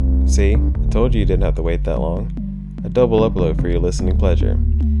See, I told you didn't have to wait that long. A double upload for your listening pleasure.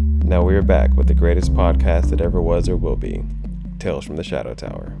 Now we are back with the greatest podcast that ever was or will be, Tales from the Shadow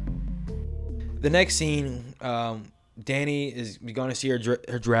Tower. The next scene, Dany is going to see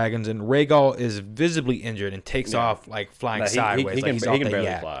her dragons, and Rhaegal is visibly injured and takes off like flying sideways. He can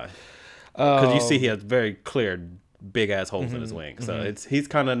barely fly. Because you see he has very clear big ass holes in his wings, so he's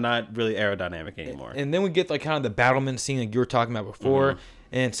kind of not really aerodynamic anymore. And then we get like kind of the battlement scene like you were talking about before,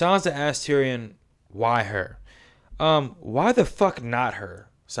 and Sansa asks Tyrion, "Why her? Why the fuck not her?"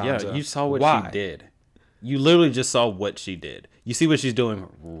 Sansa. Yeah, you saw what she did. You literally just saw what she did. You see what she's doing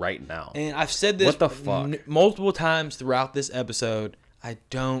right now. And I've said this what the fuck? Multiple times throughout this episode. I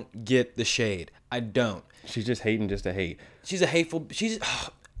don't get the shade. I don't. She's just hating just to hate. She's a hateful.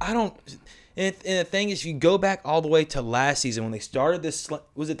 I don't. And the thing is, you go back all the way to last season when they started this.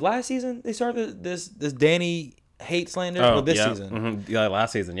 Was it last season they started this Dany hate slander? Or this season? Mm-hmm. Yeah,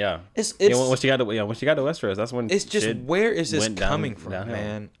 last season. Yeah. It's when she got to Westeros, that's when it's just where is this coming from,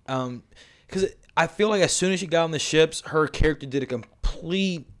 man? Because I feel like as soon as she got on the ships, her character did a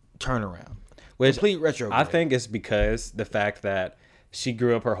complete turnaround, complete retrograde. I think it's because the fact that she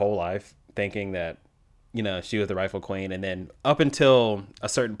grew up her whole life thinking that, she was the rightful queen, and then up until a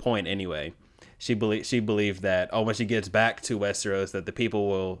certain point, anyway, she believed that when she gets back to Westeros, that the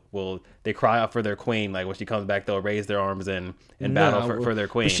people will they cry out for their queen. Like when she comes back, they'll raise their arms and battle for their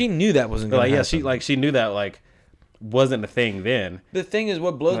queen. But she knew that wasn't going to happen. She knew that wasn't a thing then. The thing is,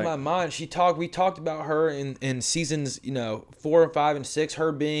 what blows my mind, we talked about her in seasons 4 and 5 and 6,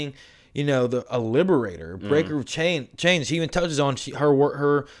 her being a liberator, breaker of chains. She even touches on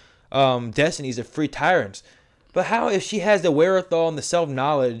her destinies of free tyrants. But how, if she has the wherewithal and the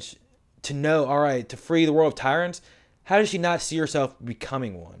self-knowledge to know, all right, to free the world of tyrants, how does she not see herself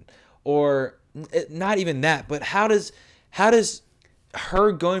becoming one? Or not even that, but how does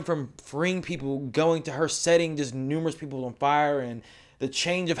her going from freeing people, going to her setting just numerous people on fire, and the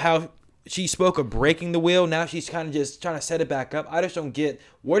change of how she spoke of breaking the wheel, now she's kind of just trying to set it back up. I just don't get,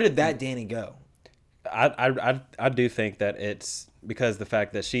 where did that Dany go? I do think that it's because the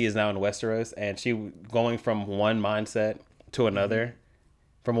fact that she is now in Westeros and she going from one mindset to another,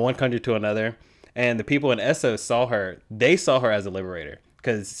 from one country to another, and the people in Essos saw her as a liberator,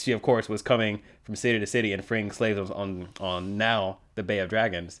 because she of course was coming from city to city and freeing slaves on now the Bay of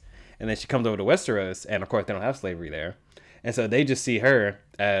Dragons, and then she comes over to Westeros, and of course they don't have slavery there, and so they just see her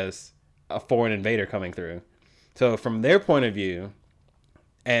as a foreign invader coming through. So from their point of view,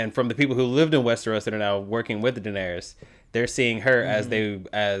 and from the people who lived in Westeros that are now working with the Daenerys, they're seeing her as the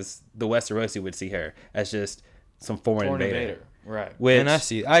Westerosi would see her, as just some foreign invader. Right. Which, and I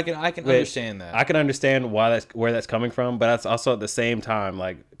see. I can understand that. I can understand where that's coming from, but that's also at the same time,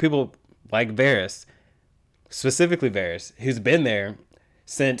 like, people like Varys, specifically Varys, who's been there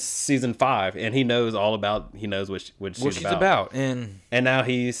since season 5, and he knows what she's about. And now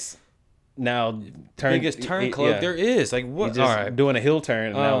he's turned biggest turncoat there is. Like, what? He's just doing a heel turn,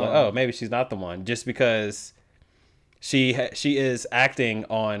 and now maybe she's not the one, just because she is acting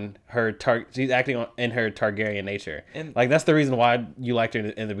on her in her Targaryen nature, and that's the reason why you liked her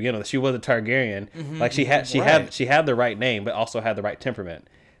in the beginning. She was a Targaryen, like she had the right name, but also had the right temperament.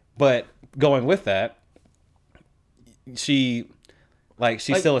 But going with that, she's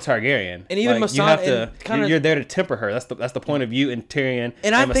still a Targaryen, and even Missandei, you're there to temper her. That's the point of view in Tyrion.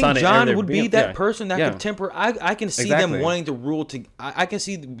 And I think Jon would be that person that could temper. I can see them wanting to rule. I can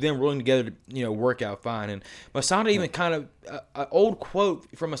see them ruling together to work out fine. And Missandei even kind of an old quote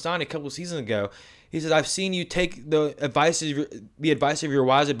from Missandei a couple of seasons ago. He says, "I've seen you take the advice of your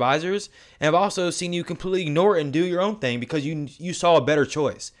wise advisors, and I've also seen you completely ignore it and do your own thing because you saw a better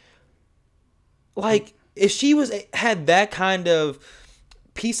choice." Like, if she had that kind of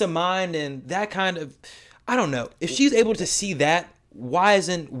peace of mind and that kind of, I don't know, if she's able to see that, why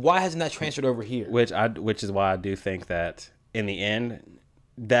hasn't that transferred over here? Which is why I do think that in the end,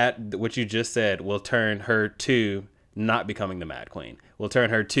 that what you just said will turn her to not becoming the Mad Queen. Will turn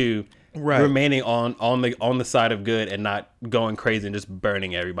her to remaining on the side of good and not going crazy and just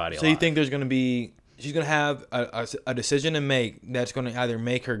burning everybody alive. So you think she's going to have a decision to make that's going to either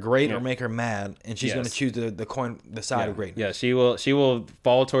make her great or make her mad, and she's going to choose the side of greatness. Yeah, she will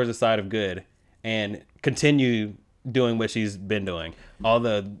fall towards the side of good and continue doing what she's been doing,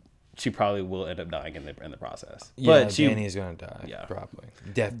 although she probably will end up dying in the process. Yeah, but Dany's going to die, probably.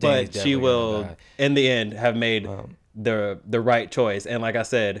 But she will, in the end, have made the right choice. And like I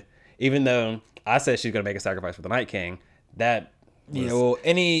said, even though I said she's going to make a sacrifice for the Night King, that was...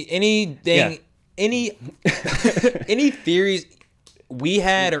 anything... Any theories we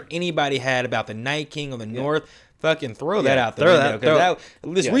had or anybody had about the Night King of the North, fucking throw that out the throw window. that-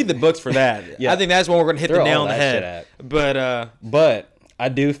 Let's read the books for that. Yeah. I think that's when we're gonna hit the Throw nail all on the that shit head. at. But But I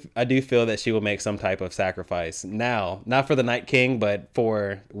do feel that she will make some type of sacrifice now, not for the Night King, but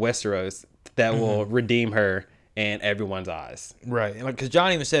for Westeros, that will redeem her in everyone's eyes. right, like because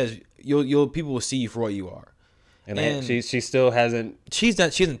John even says you'll people will see you for what you are. And she still hasn't. She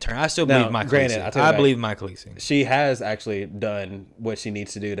hasn't turned. I still Now, believe Mike granted, Khaleesi. I'll tell you I that- believe Mike Khaleesi. She has actually done what she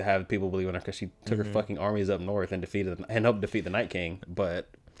needs to do to have people believe in her, because she took her fucking armies up north and helped defeat the Night King. But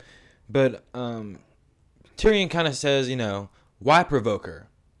Tyrion kind of says, why provoke her?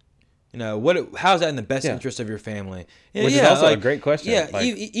 How's that in the best interest of your family? Which is also a great question. Yeah, Like-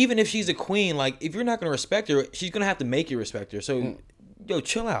 even if she's a queen, like if you're not going to respect her, she's going to have to make you respect her. So,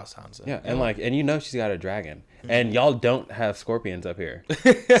 chill out, Sansa. yeah, and she's got a dragon, and y'all don't have scorpions up here,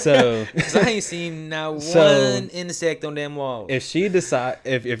 so. 'Cause I ain't seen not So- one insect on damn wall. If she decide,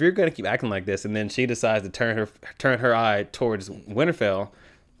 if you're gonna keep acting like this, and then she decides to turn her eye towards Winterfell,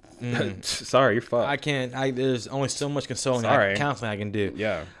 sorry, you're fucked. I can't. There's only so much counseling I can do.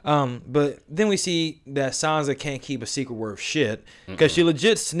 Yeah. But then we see that Sansa can't keep a secret worth shit because she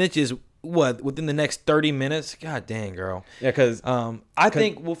legit snitches. Within the next 30 minutes? God dang, girl. Yeah, because I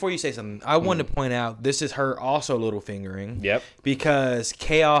think before you say something, I wanted to point out this is her also little fingering. Yep. Because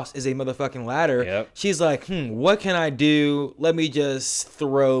chaos is a motherfucking ladder. Yep. She's like, what can I do? Let me just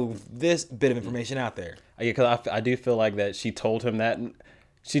throw this bit of information out there. yeah, because I do feel like that she told him that.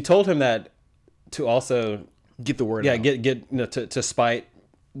 She told him that to also Get the word out. get to spite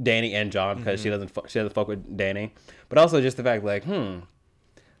Dany and Jon, because she doesn't fuck with Dany, but also just the fact like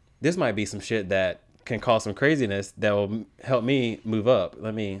this might be some shit that can cause some craziness that will help me move up.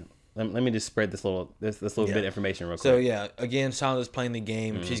 Let me just spread this little bit of information real quick. So yeah, again, Sansa's playing the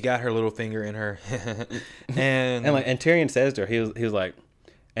game. She's got her little finger in her, and Tyrion says to her, he was like,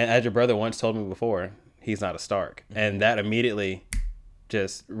 and as your brother once told me before, he's not a Stark, and that immediately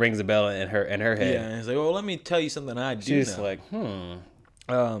just rings a bell in her head. yeah, and he's like, well, let me tell you something I do She's know. like,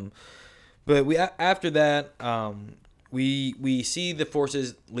 But we after that, we see the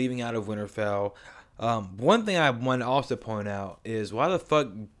forces leaving out of Winterfell. One thing I want to also point out is why the fuck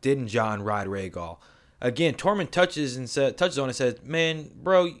didn't Jon ride Rhaegal? Again, Tormund touches on it and says, "Man,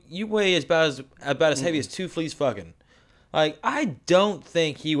 bro, you weigh about as heavy as two fleas fucking." Like, I don't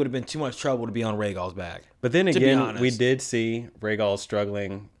think he would have been too much trouble to be on Rhaegal's back. But then to be again, honest. we did see Rhaegal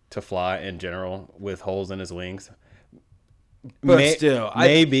struggling to fly in general with holes in his wings. But still,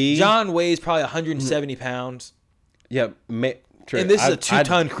 maybe Jon weighs probably 170 pounds. Yeah, true. And this is a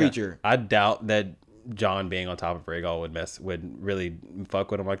 2-ton creature. I doubt that Jon being on top of Rhaegal would really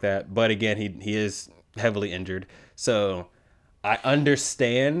fuck with him like that. But again, he is heavily injured, so I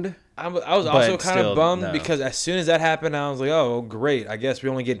understand. I was also kind still, of bummed no. because as soon as that happened, I was like, "Oh, great! I guess we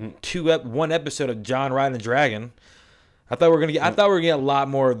only get one episode of Jon riding a dragon." I thought we were gonna get a lot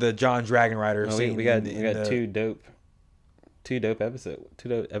more of the Jon Dragon Rider. Well, scene we got in two dope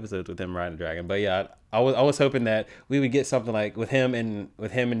episodes with him riding a dragon. But yeah, I was hoping that we would get something like with him and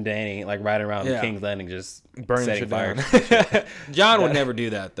Dany like riding around Yeah. King's Landing, just burning setting shit fire. down. Jon would never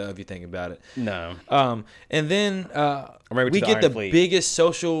do that though, if you think about it. No. And then maybe to we the get Iron the Fleet. biggest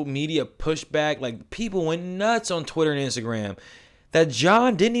social media pushback. Like, people went nuts on Twitter and Instagram that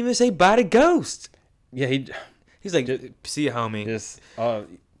Jon didn't even say bye to Ghost. Yeah, He's like, "See you, homie." just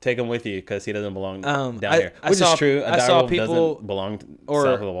take him with you because he doesn't belong down I here, which saw- is true. I saw Direwolf people- doesn't belong or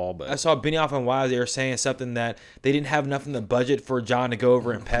south of the wall, but I saw Benioff and Wise, they were saying something that they didn't have enough in the budget for Jon to go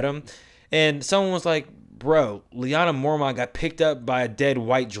over and pet him. And someone was like, "Bro, Lyanna Mormont got picked up by a dead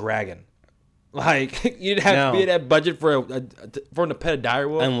white dragon. Like, you didn't have to be that budget for him to pet a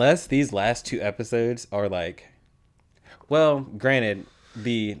direwolf." unless these last two episodes are like, well, granted,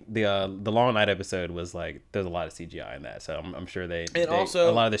 the Long Night episode was like there's a lot of CGI in that, so I'm sure also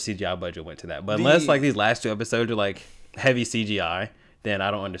a lot of their CGI budget went to that. But unless like these last two episodes are like heavy CGI, then I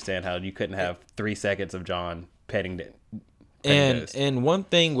don't understand how you couldn't have 3 seconds of Jon petting Ghost. And one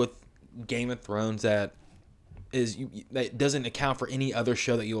thing with Game of Thrones that doesn't account for any other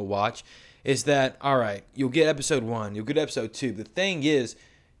show that you'll watch is that, all right, you'll get episode 1, you'll get episode 2. The thing is,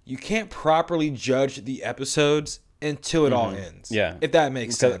 you can't properly judge the episodes until it all ends. Yeah, if that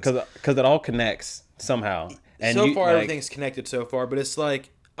makes sense. Because it all connects somehow. And so far, everything's connected so far, but it's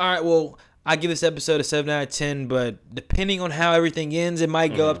like, all right, well, I give this episode a 7 out of 10, but depending on how everything ends, it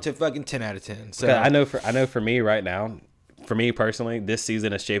might go up to fucking 10 out of 10. So I know for me right now, for me personally, this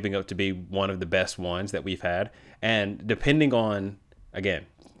season is shaping up to be one of the best ones that we've had. And depending on, again,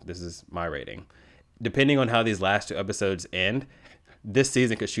 this is my rating, depending on how these last two episodes end, this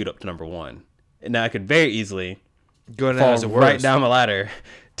season could shoot up to number 1. Now, it could very easily going fall as a right down the ladder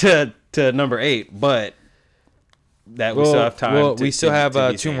to number 8, but that we still have time. Well, we still have to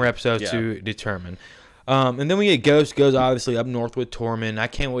be 2 seen. more episodes Yeah. to determine. And then we get Ghost. Goes obviously up north with Tormund. I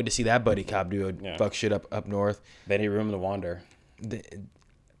can't wait to see that buddy cop do Yeah. fuck shit up north. They need room to wander.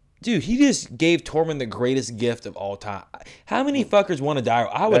 Dude, he just gave Tormund the greatest gift of all time. How many fuckers want a dire?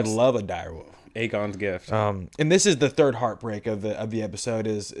 I would That's- love a direwolf. Aegon's gift. And this is the third heartbreak of the episode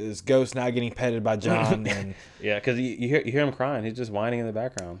is Ghost not getting petted by Jon and Yeah, because you hear him crying. He's just whining in the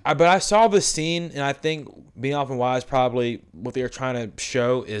background. but I saw the scene and I think being off and wise probably what they were trying to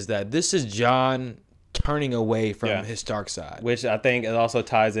show is that this is Jon turning away from Yeah. his dark side. Which I think it also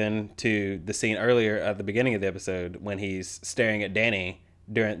ties in to the scene earlier at the beginning of the episode when he's staring at Dany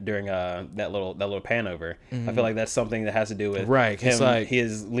during that little pan over. I feel like that's something that has to do with Right, it's him. like- He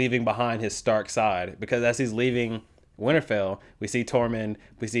is leaving behind his Stark side because as he's leaving Winterfell, we see Tormund,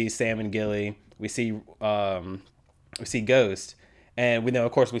 we see Sam and Gilly, we see Ghost, and we know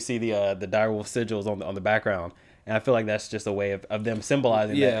of course we see the direwolf sigils on the background. And I feel like that's just a way of them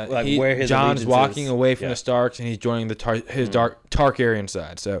symbolizing Yeah, that, like where his John's allegiance walking is. away from Yeah. the Starks and he's joining the his dark Targaryen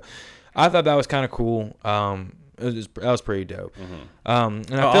side. So I thought that was kind of cool. That was pretty dope. And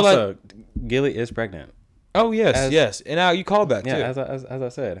I feel also, like Gilly is pregnant. yes, yes. And now you called that too. Yeah, as I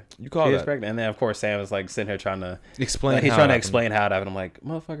said, You called she is that. pregnant, and then of course Sam is like sitting here trying to Explain Like, he's how trying it to happened. explain how it happened. I'm like,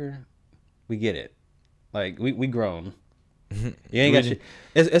 motherfucker, we get it. Like we grown. You ain't got shit.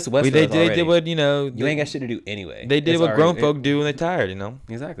 It's Westeros They already. did what You ain't got shit to do anyway. they did It's what already- grown folk do when they're tired. You know.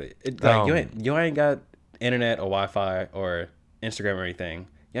 Exactly. Um, You ain't got internet or Wi-Fi or Instagram or anything.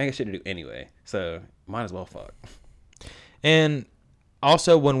 You ain't got shit to do anyway. So might as well fuck. And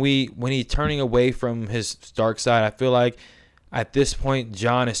also when he's turning away from his dark side, I feel like at this point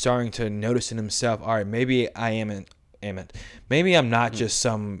Jon is starting to notice in himself, all right, maybe I am maybe I'm not just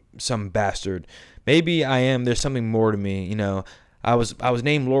some bastard. Maybe I am. There's something more to me. You know, I was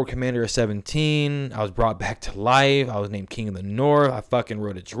named Lord Commander of 17. I was brought back to life. I was named King of the North. I fucking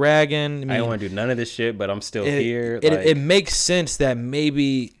rode a dragon. I don't want to do none of this shit, but I'm still it, here. It makes sense that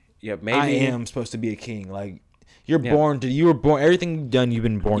maybe maybe I am supposed to be a king. Like you were born. Everything you've done, you've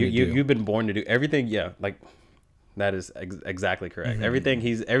been born to do. You've been born to do everything. Yeah, like that is exactly correct. Mm-hmm.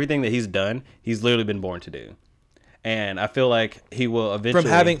 Everything that he's done, he's literally been born to do. And I feel like he will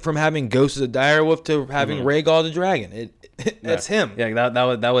eventually from having Ghost as a direwolf to having Rhaegal the dragon. That's him. Yeah,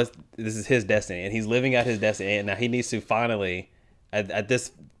 that was this is his destiny, and he's living out his destiny. And now he needs to finally, at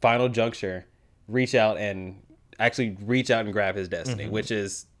this final juncture, reach out and grab his destiny, which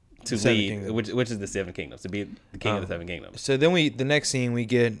is to Seven lead, Kingdoms. which is the Seven Kingdoms, to be the king of the Seven Kingdoms. So then the next scene we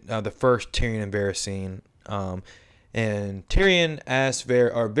get the first Tyrion and Varys scene, and Tyrion asks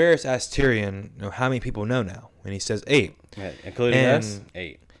Varys asks Tyrion, you know, how many people know now, and he says 8, Yeah, including And- us,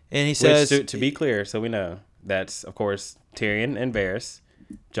 8. and he Which, says to be clear, so we know, that's of course Tyrion and Varys,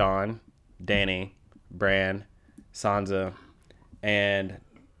 Jon, Dany, Bran, Sansa, and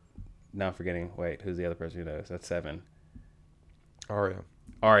now I'm forgetting. Wait, who's the other person who knows? That's 7. Arya.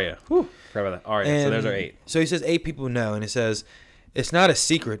 Arya. Whew, forgot about that. Arya. So there's our 8. So he says 8 people know, and he says it's not a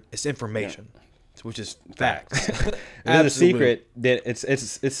secret, it's information, which is facts. It's a Absolutely. secret that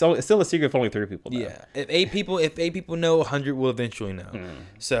it's still a secret for only 3 people. Though. Yeah, if 8 people know, 100 will eventually know.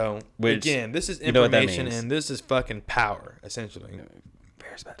 So Which, again, this is you know what that information, means. and this is fucking power, essentially.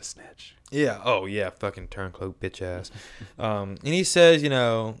 Bear's about to snitch. Yeah. Oh yeah. Fucking turncoat bitch ass. And he says, you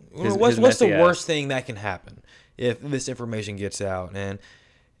know, His what's the messy worst ass. thing that can happen if this information gets out? And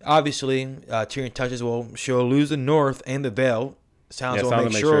obviously, Tyrion touches. Well, she'll lose the North and the Vale. Sansa will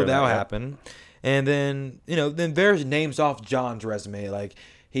make sure that'll happen. And then then Varys names off Jon's resume. Like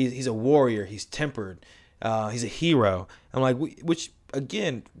he's a warrior. He's tempered. He's a hero. I'm like, which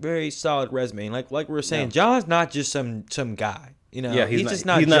again, very solid resume. And like we were saying, Jon's not just some guy. You know, Yeah, he's just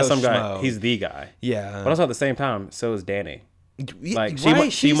not Joe some guy. Schmo. He's the guy. Yeah. But also at the same time, so is Dany. Like, Right,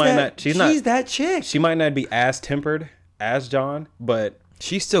 she's that chick. She might not be as tempered as Jon, but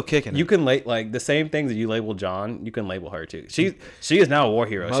She's still kicking. you can like the same things that you label Jon, you can label her too. She is now a war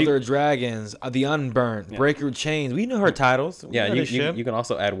hero. Mother of Dragons, the Unburnt, Breaker of Chains. We know her titles. We Yeah, know you this shit. can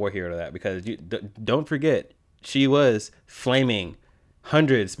also add war hero to that because don't forget she was flaming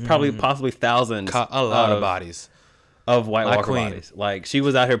hundreds, probably possibly thousands, a lot of bodies. of White My Walker queen. bodies. Like she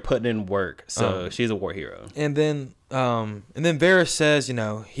was out here putting in work, so she's a war hero. And then Varys says,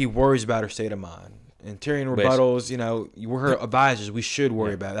 he worries about her state of mind. And Tyrion rebuttals, we're her advisors. We should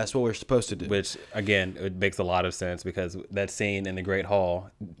worry about it. That's what we're supposed to do. Which again, it makes a lot of sense because that scene in the Great Hall,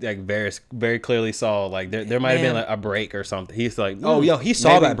 like Varys very clearly saw like there might have been like a break or something. He's like, he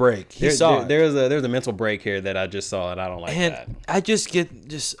saw that break. He saw it. There's a mental break here that I just saw and I don't like And that. I just get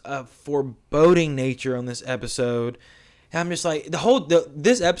a foreboding nature on this episode. And I'm just like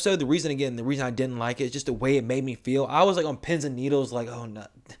this episode. The reason I didn't like it is just the way it made me feel. I was like on pins and needles, like, oh no,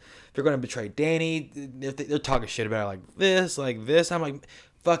 they're gonna betray Danny. They're talking shit about her like this. I'm like,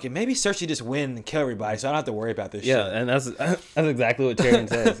 fuck it. Maybe Cersei just win and kill everybody, so I don't have to worry about this. Yeah, shit. and that's exactly what Tyrion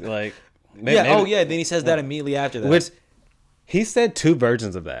says. Like, Then he says that immediately after that. Which he said two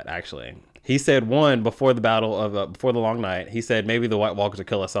versions of that actually. He said one before the battle of before the long night. He said maybe the White Walkers will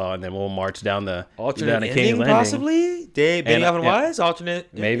kill us all, and then we'll march down the alternate down to ending, King's Landing. possibly. Benioff and Wise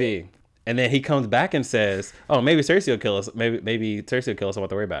alternate. Maybe. And then he comes back and says, "Oh, maybe Cersei will kill us. Maybe Cersei will kill us. I don't have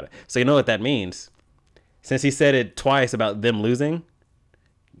to worry about it." So you know what that means? Since he said it twice about them losing,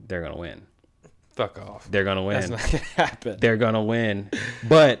 they're gonna win. Fuck off. They're gonna win. That's not gonna happen. They're gonna win,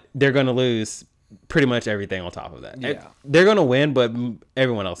 but they're gonna lose pretty much everything on top of that. Yeah. They're gonna win, but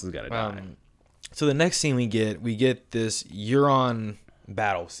everyone else is gonna die. So the next scene we get this Euron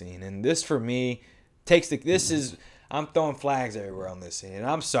battle scene, and this for me I'm throwing flags everywhere on this scene, and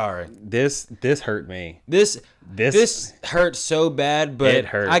I'm sorry. This hurt me. This hurt so bad, but It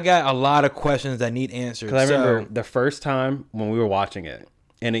hurt. I got a lot of questions that need answers. Because I remember the first time when we were watching it,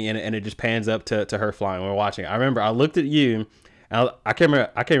 and it just pans up to her flying when we were watching it. I remember I looked at you, and I can't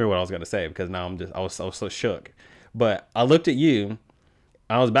remember what I was gonna say because now I was so shook. But I looked at you,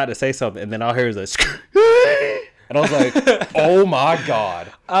 I was about to say something, and then all I hear is and I was like, "Oh my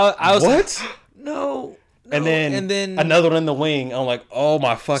god!" I was what? No. And then another one in the wing. I'm like, "Oh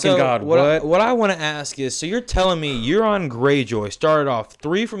my fucking god!" What I want to ask is, so you're telling me Euron Greyjoy started off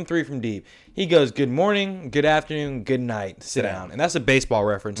 3 from deep. He goes, "Good morning, good afternoon, good night, sit down," and that's a baseball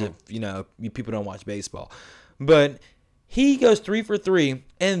reference. If you people don't watch baseball, but he goes 3 for 3,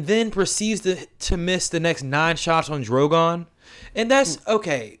 and then proceeds to miss the next 9 shots on Drogon. And that's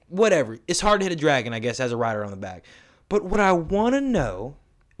okay, whatever. It's hard to hit a dragon, I guess, as a rider on the back. But what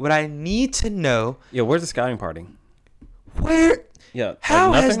I need to know. Yeah, where's the scouting party? Where? Yeah.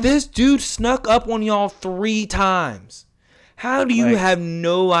 How like has this dude snuck up on y'all 3 times? How do you have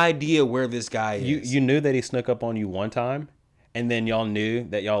no idea where this guy is? You knew that he snuck up on you one time, and then y'all knew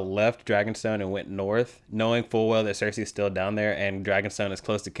that y'all left Dragonstone and went north, knowing full well that Cersei's still down there and Dragonstone is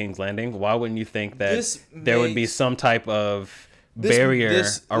close to King's Landing. Why wouldn't you think that there would be some type of barrier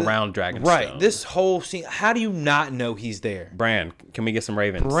around Dragonstone? Right. This whole scene. How do you not know he's there? Bran, can we get some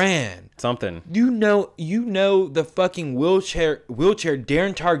ravens? Bran. Something. You know the fucking wheelchair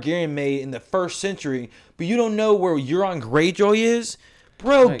Darren Targaryen made in the 1st century, but you don't know where Euron Greyjoy is?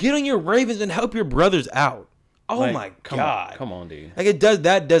 Bro, get on your ravens and help your brothers out. Oh my god. Come on, dude. Like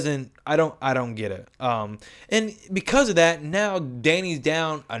I don't get it. And because of that, now Dany's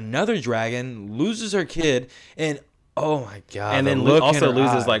down another dragon, loses her kid, and oh my god. And then also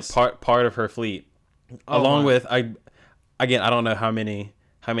loses like part of her fleet. Along with I don't know how many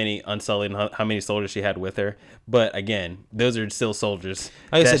Unsullied and how many soldiers she had with her, but again, those are still soldiers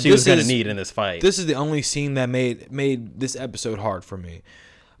that she was going to need in this fight. This is the only scene that made this episode hard for me.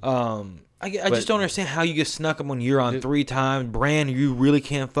 I just don't understand how you get snuck up on Euron 3 times. Bran, you really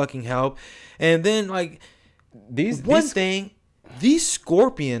can't fucking help. And then like these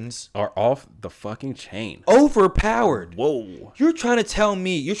scorpions are off the fucking chain. Overpowered. Whoa. You're trying to tell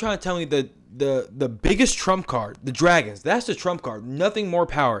me that the biggest trump card, the dragons, that's the trump card. Nothing more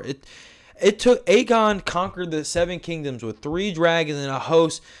power. It took Aegon conquered the 7 kingdoms with 3 dragons and a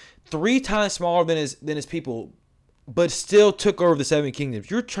host 3 times smaller than his people, but still took over the 7 kingdoms.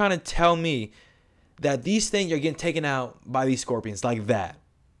 You're trying to tell me that these things are getting taken out by these scorpions like that.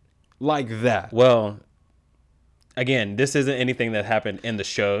 Well, again, this isn't anything that happened in the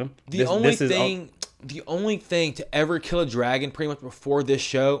show. The only thing to ever kill a dragon pretty much before this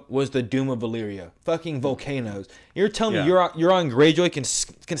show was the Doom of Valyria. Fucking volcanoes. You're telling me Euron Greyjoy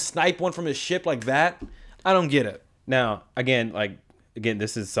can snipe one from his ship like that? I don't get it. Now, again,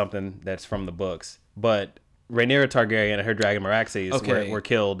 this is something that's from the books, but Rhaenyra Targaryen and her dragon Meraxes were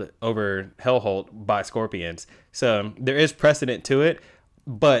killed over Hellholt by scorpions. So there is precedent to it,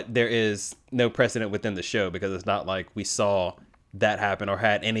 but there is no precedent within the show because it's not like we saw that happen or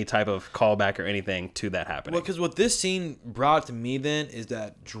had any type of callback or anything to that happening. Well, because what this scene brought to me then is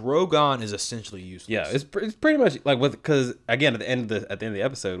that Drogon is essentially useless. Yeah, it's pretty much like because again at the end of the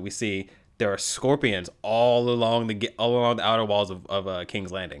episode we see there are scorpions all along the outer walls of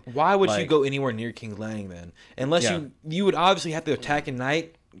King's Landing. Why would you go anywhere near King's Landing then? Unless you would obviously have to attack at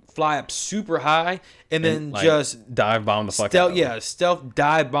night, fly up super high, and then just dive bomb the fuck out. Yeah, stealth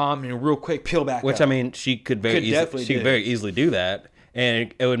dive bomb and real quick peel back. Which up. I mean, she could very easily do that,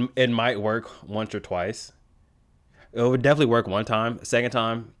 and it might work once or twice. It would definitely work one time. Second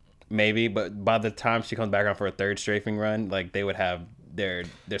time, maybe, but by the time she comes back around for a third strafing run, like they would have their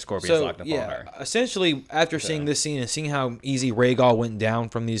scorpions locked up on her. Essentially, after seeing this scene and seeing how easy Rhaegal went down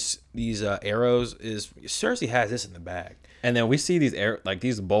from these arrows, is Cersei has this in the bag. And then we see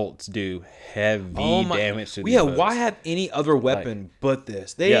these bolts do heavy damage to these boats. Why have any other weapon but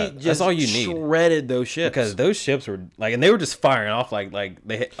this? They just that's all you need. Shredded those ships. Because those ships were like, and they were just firing off like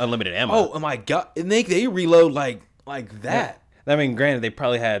they had unlimited ammo. Oh my god! And they reload like that. Yeah. I mean, granted, they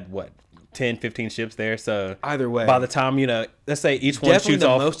probably had 10, 15 ships there. So either way, by the time let's say each one definitely shoots the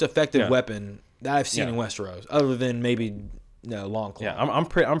off, most effective weapon that I've seen in Westeros, other than maybe Long Claw. Yeah,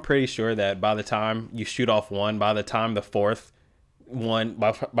 I'm pretty sure that by the time you shoot off one, by the time the fourth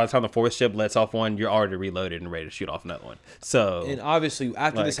ship lets off one, you're already reloaded and ready to shoot off another one. So, and obviously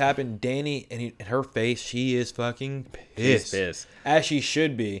after this happened, Dany and her face, she is fucking pissed, as she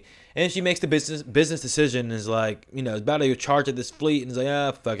should be, and she makes the business decision, and is like, is about to charge at this fleet, and is like,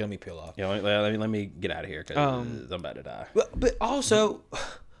 fuck it, let me peel off. Let me get out of here because I'm about to die. But also,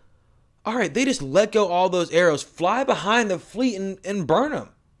 all right, they just let go all those arrows, fly behind the fleet, and burn them.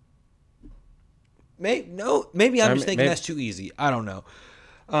 Maybe I'm just thinking that's too easy. I don't know.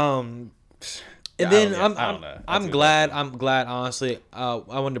 And then I'm glad. Honestly, I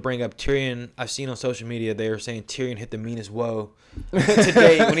wanted to bring up Tyrion. I've seen on social media they were saying Tyrion hit the meanest woe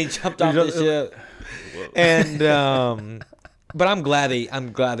today when he jumped off the ship. And but I'm glad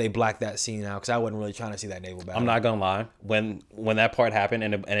they blacked that scene out because I wasn't really trying to see that naval battle. I'm not gonna lie. When that part happened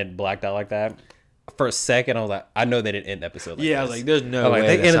and it blacked out like that, for a second I was like, I know they didn't end the episode like this. I was like, there's no way.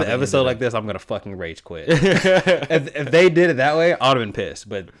 They ended the episode like this, I'm gonna fucking rage quit. if they did it that way, I'd have been pissed.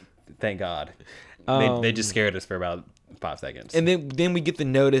 But thank God. They just scared us for about 5 seconds. And then we get the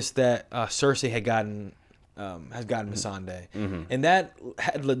notice that Cersei has gotten Missandei. Mm-hmm. And that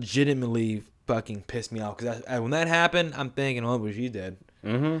had legitimately fucking pissed me off because when that happened, I'm thinking, oh, but she's dead.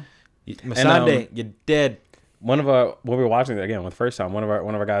 Mm-hmm. Missandei, you're dead. When we were watching it again, the first time, one of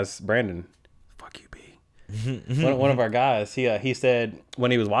our guys, Brandon, fuck you, B. one of our guys, he said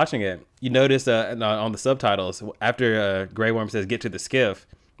when he was watching it, you notice on the subtitles after Grey Worm says get to the skiff,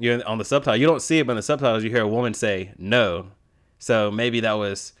 you're on the subtitle, you don't see it, but in the subtitles you hear a woman say no. So maybe that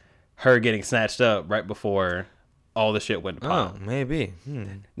was her getting snatched up right before all the shit went to pot. Oh, maybe.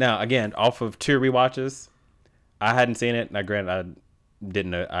 Now, again, off of 2 rewatches, I hadn't seen it. Now, granted,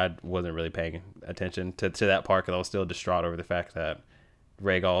 I wasn't really paying attention to that part because I was still distraught over the fact that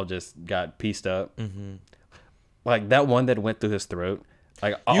Rhaegal just got pieced up. Mm-hmm. Like that one that went through his throat.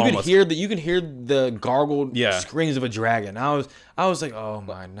 Like you can hear the gargled screams of a dragon. I was like, oh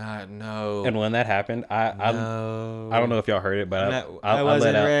my god, no. And when that happened, I don't know if y'all heard it, but I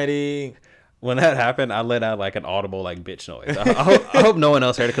wasn't ready. When that happened, I let out like an audible like bitch noise. I hope no one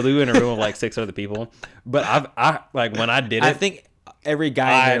else heard it because we were in a room with like 6 other people. But I like when I did it, I think every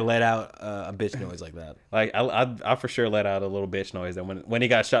guy in there let out a bitch noise like that. Like I for sure let out a little bitch noise. And when he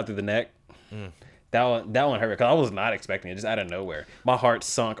got shot through the neck, that one hurt because I was not expecting it, just out of nowhere. My heart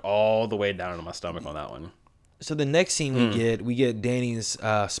sunk all the way down into my stomach on that one. So the next scene we get Dany's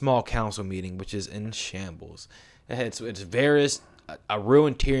small council meeting, which is in shambles. It's Varys. A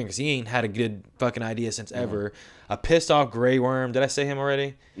ruined Tyrion because he ain't had a good fucking idea since ever. A pissed off Grey Worm. Did I say him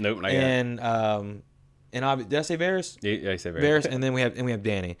already? Nope, not yet. And did I say Varys? Yeah, I said Varys. And then we have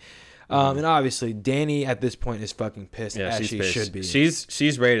Dany. And obviously Dany at this point is fucking pissed as she should be.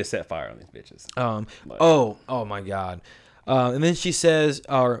 She's ready to set fire on these bitches. Oh my god. And then she says,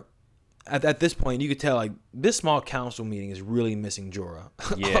 at this point, you could tell like this small council meeting is really missing Jorah.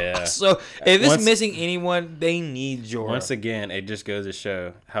 Yeah. So if it's missing anyone, they need Jorah. Once again, it just goes to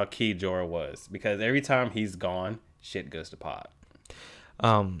show how key Jorah was because every time he's gone, shit goes to pot.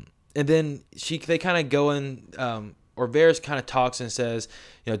 And then they kind of go in, or Varys kind of talks and says,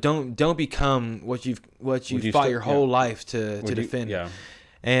 don't become what you fought your whole life to defend. Yeah.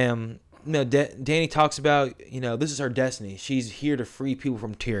 And Dany talks about this is her destiny. She's here to free people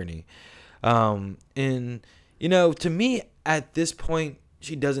from tyranny. And to me at this point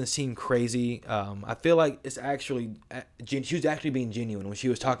she doesn't seem crazy. I feel like it's actually she was actually being genuine when she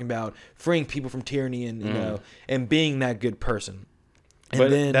was talking about freeing people from tyranny and and being that good person. And but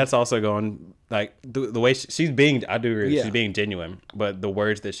then, that's also going like the way she's being. I do agree. She's being genuine, but the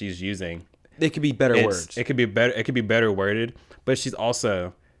words that she's using, they could be better words. It could be better. It could be better worded. But she's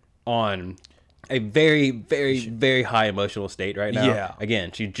also on a very, very, very high emotional state right now. Yeah.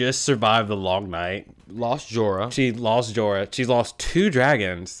 Again, she just survived the long night. Lost Jorah. She lost Jorah. She's lost 2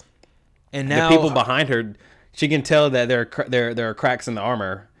 dragons. And now the people behind her, she can tell that there are cracks in the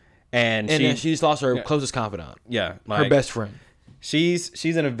armor, and she's lost her closest confidant. Yeah, her best friend. She's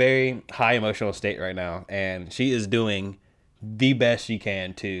in a very high emotional state right now, and she is doing the best she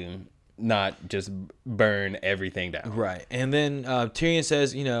can to not just burn everything down. Right. And then Tyrion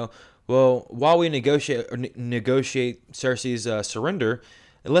says, well, while we negotiate Cersei's surrender,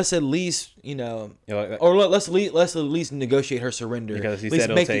 let's at least, or let's at least negotiate her surrender. Because he at least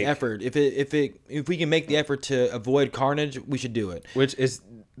said make the effort. If we can make the effort to avoid carnage, we should do it.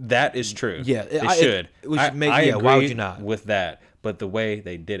 That is true. Yeah, they should. I agree why would you not? with that? But the way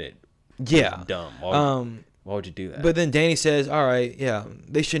they did it, yeah, was dumb. Why would you do that? But then Dany says, "All right, yeah,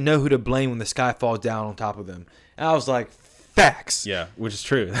 they should know who to blame when the sky falls down on top of them." And I was like, "Facts." Yeah, which is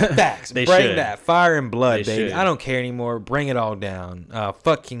true. Facts. They Bring should. that fire and blood, They baby. should. I don't care anymore. Bring it all down.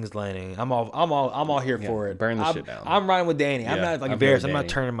 Fuck King's Landing. I'm all here for it. burn the I'm, shit down. I'm riding with Dany. I'm Yeah, not like I'm here Varys. with I'm not Dany.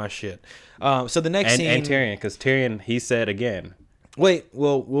 turning my shit. So the next scene. And Tyrion, because Tyrion, he said again. Wait.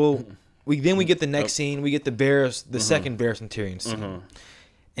 We get the next scene. We get the Varys, the second Varys and Tyrion scene.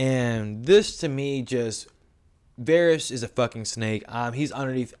 And this to me just. Varys is a fucking snake. He's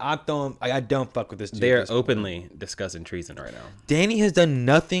underneath. I don't fuck with this dude. They are openly discussing treason right now. Dany has done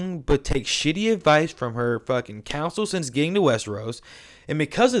nothing but take shitty advice from her fucking council since getting to Westeros, and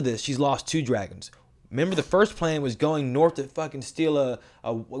because of this, she's lost 2 dragons. Remember, the first plan was going north to fucking steal a.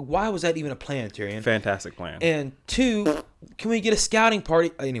 Why was that even a plan, Tyrion? Fantastic plan. And 2, can we get a scouting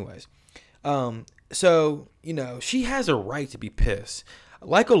party? Anyways, so she has a right to be pissed.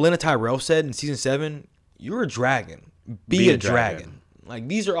 Like Olenna Tyrell said in season 7. You're a dragon. Be a dragon. Like,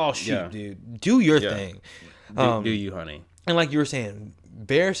 these are all sheep, dude. Do your thing. Do you, honey? And like you were saying,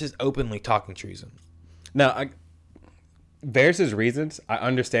 Varys is openly talking treason. Now, Varys' reasons, I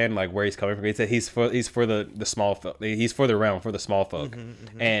understand like where he's coming from. He said he's for the small folk. He's for the realm, for the small folk.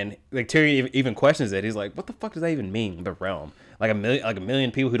 And like Tyrion even questions it. He's like, what the fuck does that even mean? The realm, like a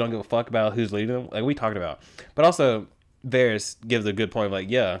million people who don't give a fuck about who's leading them. Like we talked about, but also Varys gives a good point. Like,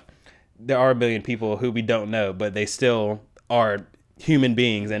 yeah. There are a million people who we don't know, but they still are human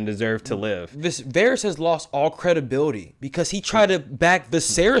beings and deserve to live. This Varys has lost all credibility because he tried to back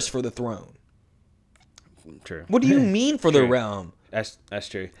Viserys for the throne. True. What do you mean for the realm? That's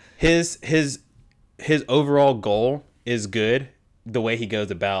true. His overall goal is good. The way he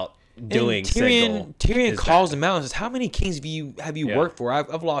goes about doing said goal. Tyrion calls him out and says, "How many kings have you worked for?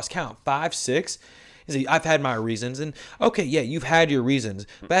 I've lost count. 5, 6." I've had my reasons, and okay, yeah, you've had your reasons,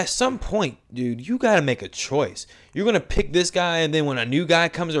 but at some point, dude, you got to make a choice. You're gonna pick this guy, and then when a new guy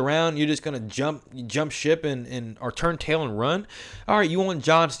comes around, you're just gonna jump ship and or turn tail and run. All right, you want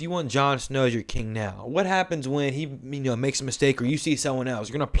Jon Snow as your king now. What happens when he makes a mistake or you see someone else?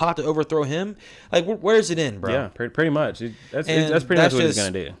 You're gonna plot to overthrow him. Like, where's it in, bro? Yeah, pretty much. That's pretty much what he's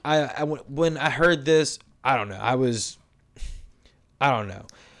gonna do. When I heard this, I don't know. I don't know.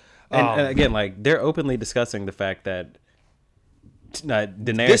 And again, like they're openly discussing the fact that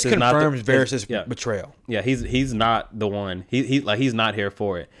Daenerys this is not confirms Varys' betrayal. Yeah, he's not the one. He's not here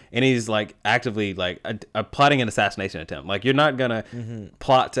for it, and he's like actively like plotting an assassination attempt. Like you're not gonna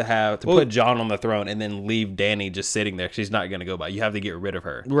plot to put Jon on the throne and then leave Dany just sitting there. She's not gonna go by. You have to get rid of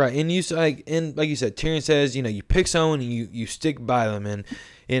her. Right, and like you said, Tyrion says you pick someone and you stick by them,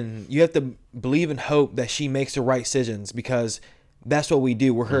 and you have to believe and hope that she makes the right decisions because. That's what we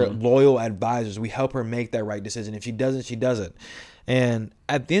do. We're her loyal advisors. We help her make that right decision. If she doesn't, she doesn't. And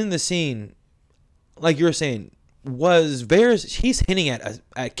at the end of the scene, like you were saying, was Varys, he's hinting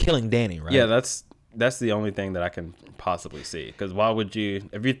at killing Dany, right? Yeah, that's the only thing that I can possibly see. Because why would you,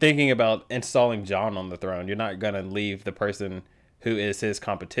 if you're thinking about installing Jon on the throne, you're not going to leave the person who is his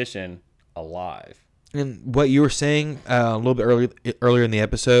competition alive. And what you were saying a little bit earlier in the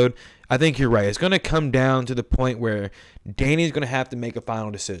episode, I think you're right. It's going to come down to the point where Dany's going to have to make a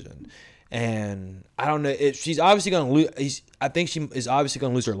final decision. And I don't know if she's obviously going to lose. I think she is obviously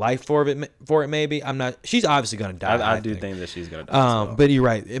going to lose her life for it. Maybe I'm not. She's obviously going to die. I do think that she's going to die. As well. But you're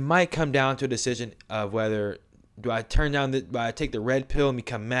right. It might come down to a decision of whether do I take the red pill and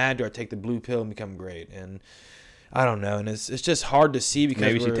become mad, or I take the blue pill and become great. And I don't know. And it's just hard to see because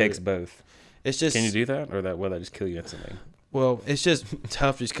maybe she takes both. It's just. Can you do that, or will that just kill you instantly? Well, it's just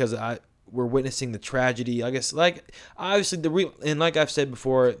tough just because we're witnessing the tragedy. I guess, like, obviously and like I've said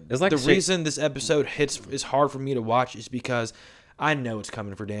before, reason this episode is hard for me to watch is because I know it's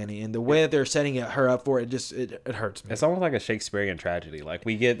coming for Dany, and the way that they're setting her up for it it hurts me. It's almost like a Shakespearean tragedy. Like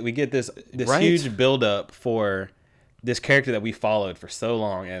we get this right? huge build up for this character that we followed for so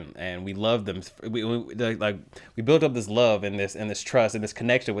long, and we loved them. We built up this love and this trust and this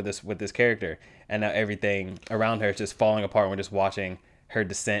connection with this character, and now everything around her is just falling apart. And we're just watching her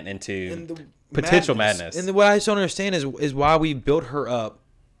descent into potential madness. And what I just don't understand is why we built her up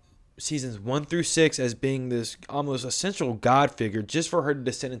seasons 1 through 6 as being this almost essential God figure just for her to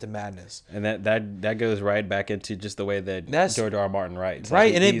descend into madness. And that goes right back into just the way that George R. R. Martin writes.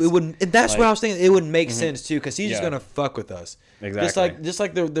 Right, like, and it would, and that's like, what I was thinking. It would make sense too, because he's just Yeah. gonna fuck with us. Exactly. Just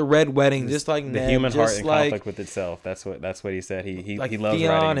like the Red Wedding, just like the Ned, human heart just in like, conflict with itself. That's what he said. He like loves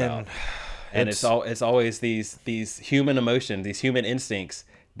Theon writing about. And it's always these human emotions, these human instincts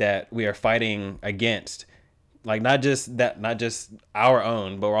that we are fighting against. Like not just our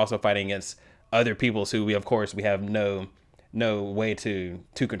own, but we're also fighting against other people's who we have no way to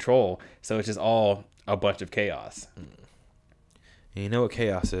control. So it's just all a bunch of chaos. you know what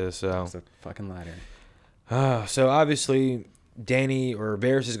chaos is. So It's a fucking ladder. so obviously Danny or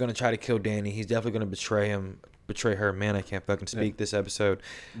Varys is gonna try to kill Danny. He's definitely gonna betray her. Man, I can't fucking speak this episode.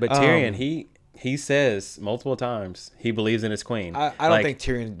 But Tyrion, he says multiple times he believes in his queen. I don't think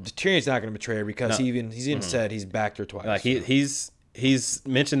Tyrion's not gonna betray her because No. he's even said he's backed her twice. Like he's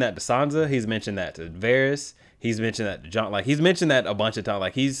mentioned that to Sansa. He's mentioned that to Varys. He's mentioned that to Jon. Like he's mentioned that a bunch of times.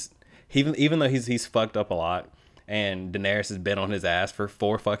 Like even though he's fucked up a lot, and Daenerys has been on his ass for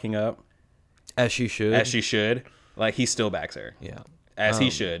fucking up, as she should. Like he still backs her. Yeah. As he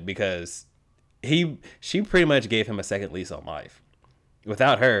should, because she pretty much gave him a second lease on life.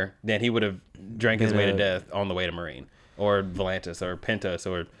 Without her, then he would have drank his way to death on the way to Marine or Volantis or Pentos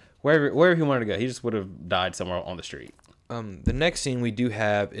or wherever he wanted to go. He just would have died somewhere on the street. The next scene we do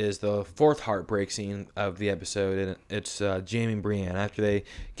have is the fourth heartbreak scene of the episode, and it's Jaime and Brienne after they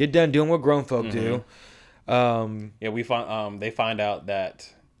get done doing what grown folk do. Yeah, we find they find out that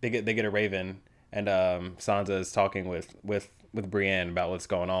they get a raven, and Sansa is talking with Brienne about what's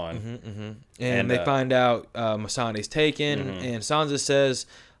going on. And they find out Missandei's taken, and Sansa says,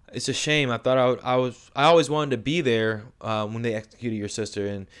 "It's a shame. I thought I always wanted to be there when they executed your sister."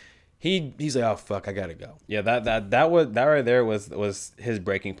 And he's like, "Oh fuck, I gotta go." Yeah, that right there was his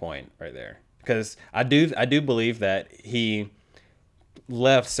breaking point right there, because I do believe that he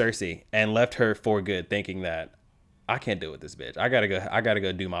left Cersei and left her for good, thinking that I can't deal with this bitch. I gotta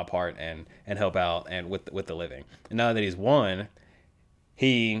go do my part and help out and with the living. And now that he's won,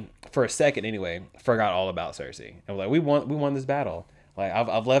 he for a second anyway forgot all about Cersei and was like, we won this battle. Like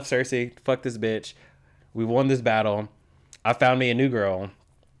I've left Cersei, fuck this bitch. We won this battle. I found me a new girl.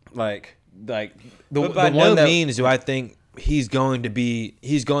 Like the But by the one no means do I think he's going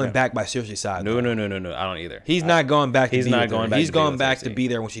back by Cersei's side. No, I don't either. He's not going back. He's not going back. He's to going be back with to Cersei. be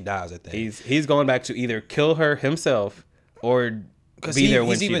there when she dies. I think He's going back to either kill her himself or because be there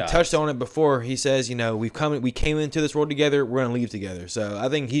when he's she even dies. touched on it before. He says, we came into this world together. We're gonna leave together. So I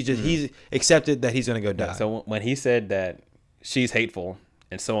think he's accepted that he's gonna go die. So when he said that she's hateful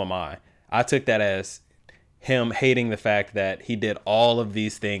and so am I took that as him hating the fact that he did all of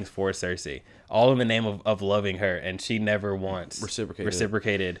these things for Cersei, all in the name of loving her, and she never once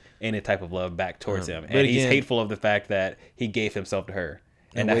reciprocated any type of love back towards him. And he's hateful of the fact that he gave himself to her,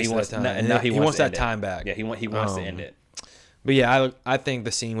 and now he wants that time back. Yeah, he wants to end it. But yeah, I think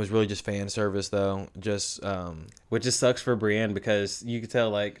the scene was really just fan service though. Just which just sucks for Brienne, because you could tell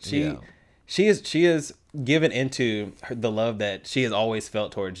like she is given into the love that she has always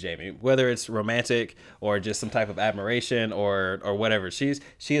felt towards Jaime, whether it's romantic or just some type of admiration or whatever. She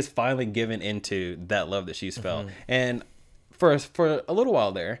is finally given into that love that she's felt, and for a little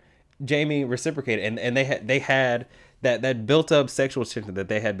while there, Jaime reciprocated, and they had that built up sexual tension that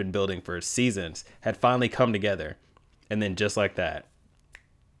they had been building for seasons had finally come together, and then just like that,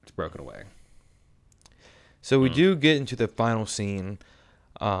 it's broken away. So we do get into the final scene.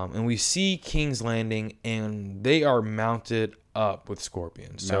 And we see King's Landing, and they are mounted up with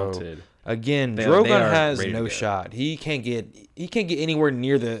scorpions. So again, Drogon has no shot. He can't get anywhere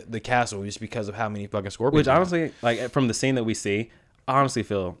near the castle just because of how many fucking scorpions. Which honestly, like from the scene that we see, I honestly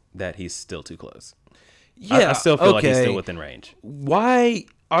feel that he's still too close. Yeah, I still feel like he's still within range. Why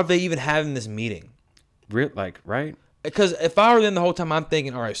are they even having this meeting? Right? Because if I were them the whole time, I'm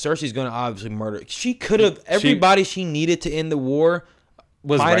thinking, all right, Cersei's going to obviously murder. She could have everybody she needed to end the war.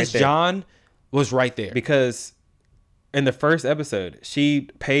 Was minus right there. Jon was right there. Because in the first episode, she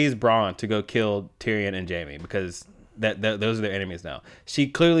pays Bronn to go kill Tyrion and Jaime because that those are their enemies now. She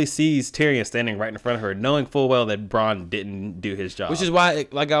clearly sees Tyrion standing right in front of her, knowing full well that Bronn didn't do his job. Which is why,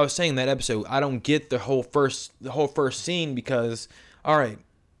 like I was saying in that episode, I don't get the whole first scene because, all right,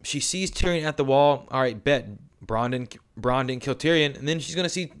 she sees Tyrion at the wall. All right, bet Bronn didn't kill Tyrion, and then she's gonna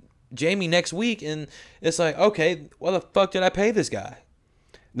see Jaime next week, and it's like, okay, why the fuck did I pay this guy?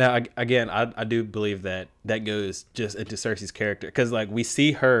 Now, again, I do believe that goes just into Cersei's character, because like we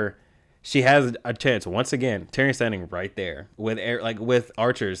see her she has a chance once again. Tyrion's standing right there with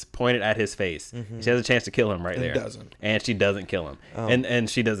archers pointed at his face. She has a chance to kill him right there. Doesn't. And she doesn't kill him. And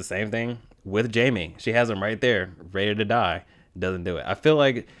she does the same thing with Jaime. She has him right there, ready to die. Doesn't do it. I feel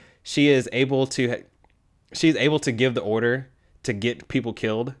like she's able to give the order to get people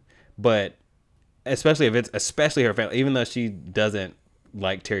killed, but especially her family, even though she doesn't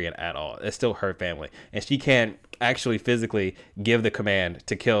like Tyrion at all, it's still her family, and she can't actually physically give the command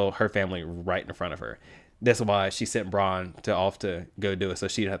to kill her family right in front of her. That's why she sent Bronn off to go do it, so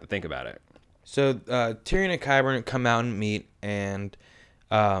she didn't have to think about it. So Tyrion and Qyburn come out and meet, and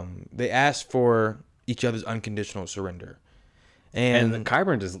they ask for each other's unconditional surrender. And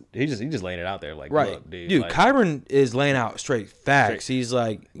Qyburn just laying it out there like, right, look, dude, Qyburn is laying out straight facts. He's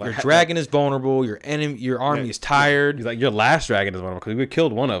like, your dragon is vulnerable. Your army is tired. He's like, your last dragon is vulnerable because we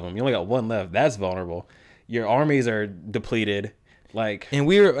killed one of them. You only got one left. That's vulnerable. Your armies are depleted. And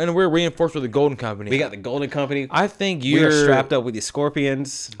we're reinforced with the Golden Company. We got the Golden Company. I think we're strapped up with the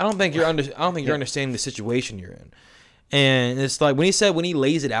scorpions. I don't think you're understanding the situation you're in. And it's like when he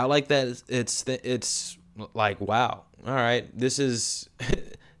lays it out like that, it's like, wow. All right, this is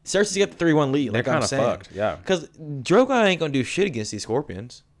Cersei's got the 3-1 lead. They're kind of fucked, yeah. Because Drogon ain't gonna do shit against these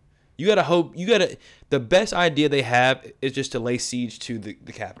scorpions. You gotta hope. The best idea they have is just to lay siege to the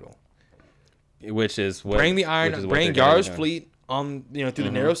capital, which is what bring Yara's fleet on through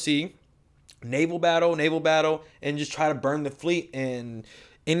the narrow sea, naval battle, and just try to burn the fleet, and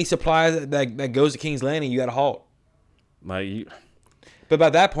any supplies that goes to King's Landing, you gotta halt. But by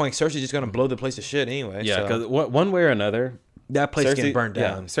that point, Cersei's just going to blow the place to shit anyway. Yeah, because one way or another, that place getting burned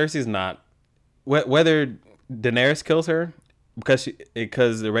down. Yeah, Cersei's not... Whether Daenerys kills her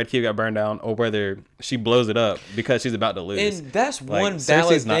because the Red Keep got burned down, or whether she blows it up because she's about to lose. And that's one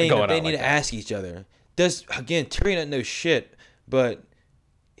valid thing that they need to ask each other. Tyrion doesn't know shit, but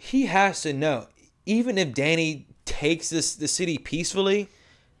he has to know. Even if Dany takes the city peacefully,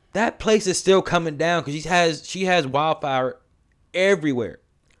 that place is still coming down because she has wildfire everywhere.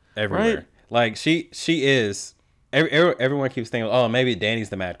 Right? Like she is. Everyone keeps thinking, oh, maybe Dany's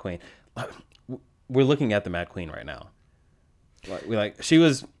the Mad Queen. We're looking at the Mad Queen right now. She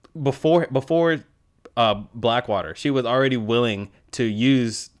was before Blackwater. She was already willing to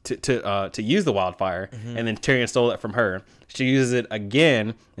use the wildfire, and then Tyrion stole it from her. She uses it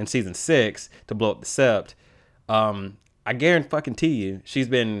again in season 6 to blow up the Sept. I guarantee you, she's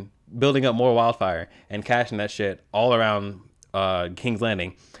been building up more wildfire and caching that shit all around King's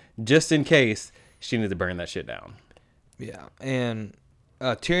Landing, just in case she needs to burn that shit down. Yeah, and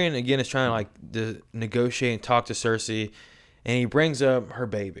Tyrion again is trying to negotiate and talk to Cersei, and he brings up her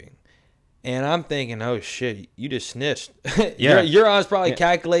baby, and I'm thinking, oh shit, you just snitched. Yeah, your eyes probably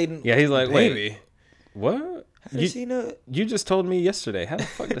calculating. Yeah, he's like, baby. Wait, what? How does he know? You just told me yesterday. How the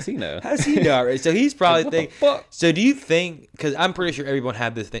fuck does he know? How does he know? Right? So he's probably thinking. Fuck? So do you think? Because I'm pretty sure everyone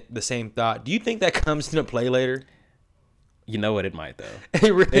had the same thought. Do you think that comes into play later? You know what? It might though.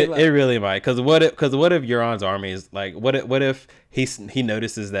 It really might. Because what if Euron's army is like? What if he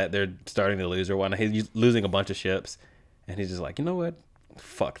notices that they're starting to lose or whatnot? He's losing a bunch of ships, and he's just like, you know what?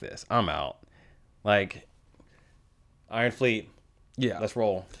 Fuck this. I'm out. Like Iron Fleet. Yeah, let's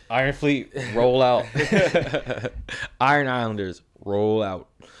roll. Iron Fleet, roll out. Iron Islanders, roll out.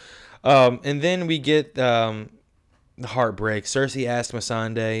 And then we get the heartbreak. Cersei asked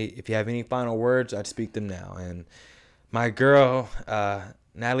Missandei, if you have any final words, I'd speak them now. And my girl,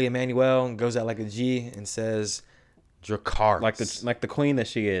 Natalie Emmanuel, goes out like a G and says, Dracarys. Like the queen that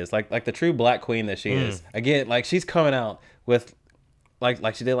she is. Like the true black queen that she is. Again, like she's coming out with,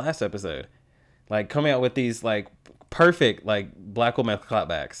 like she did last episode. Like coming out with these like perfect like black woman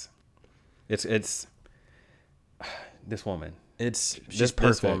clapbacks. It's this woman. She's perfect.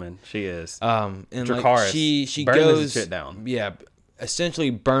 This woman. She is. And Dracarys. Like she burn goes this shit down. Yeah,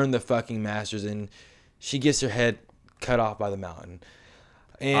 essentially burn the fucking masters, and she gets her head cut off by the mountain.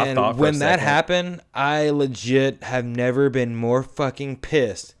 And when that happened, I legit have never been more fucking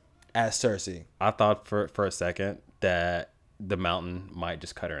pissed at Cersei. I thought for a second that the mountain might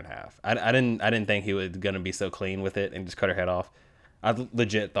just cut her in half. I didn't think he was gonna be so clean with it and just cut her head off. I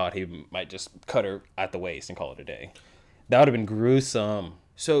legit thought he might just cut her at the waist and call it a day. That would have been gruesome.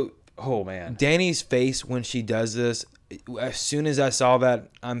 So, oh man, Dany's face when she does this. As soon as I saw that,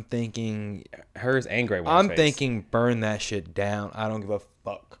 I'm thinking hers angry. I'm thinking burn that shit down. I don't give a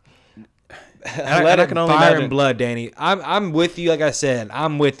fuck. Let it fire and blood, Dany. I'm with you. Like I said,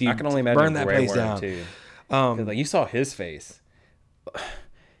 I'm with you. I can only imagine burn that place down too. Like you saw his face.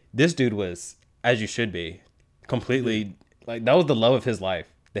 This dude was, as you should be, completely like that was the love of his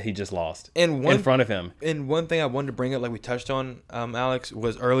life. that he just lost And in front of him. And one thing I wanted to bring up, like we touched on, Alex,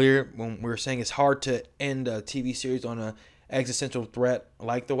 was earlier when we were saying it's hard to end a TV series on a existential threat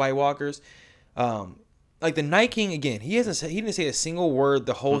like the White Walkers. Like the Night King, again, he didn't say a single word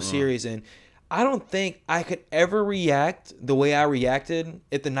the whole series, and I don't think I could ever react the way I reacted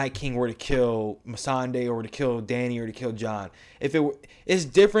if the Night King were to kill Missandei or to kill Dany or to kill Jon. It's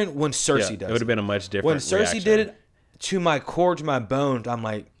different when Cersei does. It would have been a much different When Cersei reaction. did it, to my core, to my bones, I'm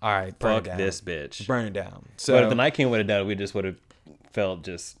like, all right, burn Fuck it down. this bitch. Burn it down. So But if the Night King would have done it, we just would have felt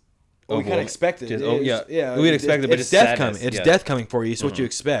just. we kind of expected. Just, Yeah, we'd expect it, but it's it's death sadness. coming. It's Yeah. death coming for you. It's what you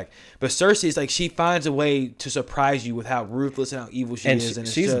expect. But Cersei is like she finds a way to surprise you with how ruthless and how evil she And is. And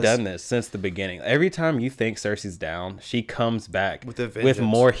it's she's just, done this since the beginning. Every time you think Cersei's down, she comes back With a with vengeance.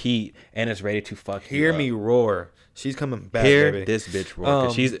 more heat and is ready to fuck you Hear up. me roar. She's coming back, Hear baby. this bitch roar.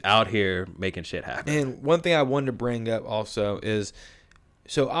 'Cause she's out here making shit happen. And one thing I wanted to bring up also is,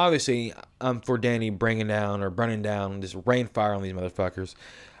 so obviously I'm for Dany bringing down or burning down this rain fire on these motherfuckers.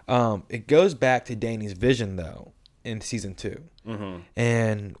 It goes back to Dany's vision though in season 2,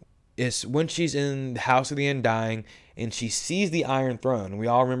 and it's when she's in the House of the Undying and she sees the Iron Throne. We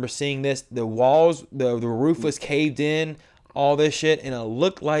all remember seeing this. The walls, the roof was caved in, all this shit, and it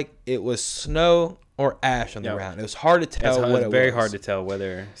looked like it was snow or ash on the Yep. ground. It was hard to tell what it was. very hard to tell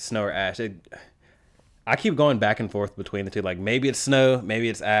whether snow or ash. I keep going back and forth between the two. Like maybe it's snow, maybe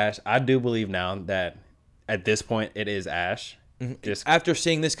it's ash. I do believe now that at this point it is ash. Just After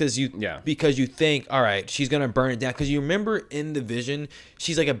seeing this, because you think, all right, she's gonna burn it down. Because you remember in the vision,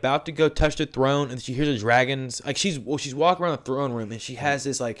 she's like about to go touch the throne, and she hears the dragons. Like she's walking around the throne room, and she has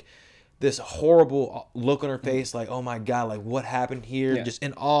this horrible look on her face, like, oh my god, like what happened here? Yeah. Just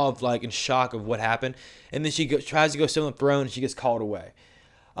in awe of, like, in shock of what happened. And then she tries to go sit on the throne, and she gets called away.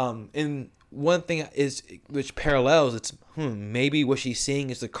 And one thing is, which parallels, it's maybe what she's seeing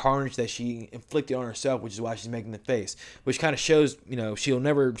is the carnage that she inflicted on herself, which is why she's making the face, which kind of shows, she'll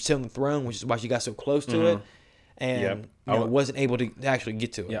never sit on the throne, which is why she got so close to it, and wasn't able to actually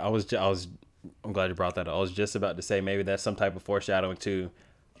get to it. yeah, I'm glad you brought that up. I was just about to say maybe that's some type of foreshadowing to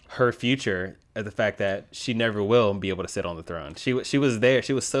her future, at the fact that she never will be able to sit on the throne. She was there.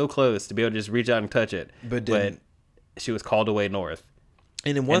 She was so close to be able to just reach out and touch it, But but didn't. she was called away north.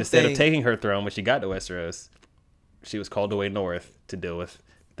 And then And one instead thing, of taking her throne when she got to Westeros, she was called away north to deal with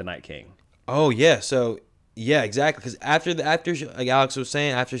the Night King. oh yeah, so yeah, exactly. Because after she, like Alex was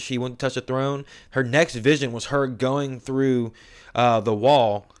saying, after she went to touch the throne, her next vision was her going through the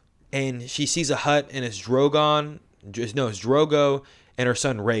wall, and she sees a hut, and it's Drogon. It's Drogo and her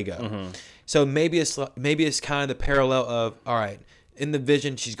son Rhaego. So maybe it's kind of the parallel of, all right, in the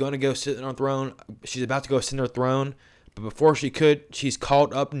vision she's going to go sit on her throne. She's about to go sit on her throne, but before she could, she's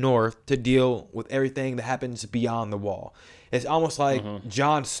called up north to deal with everything that happens beyond the wall. It's almost like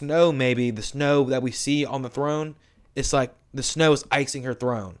Jon Snow, maybe the snow that we see on the throne. It's like the snow is icing her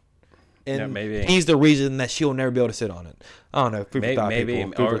throne, and Yeah, maybe. he's the reason that she'll never be able to sit on it. I don't know. Food for thought, Maybe,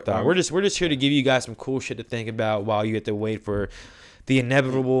 people. Food for or- thought. or- We're just here to give you guys some cool shit to think about while you have to wait for the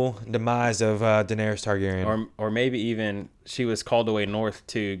inevitable demise of Daenerys Targaryen. Or maybe even she was called away north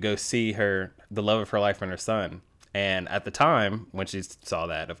to go see the love of her life and her son. And at the time when she saw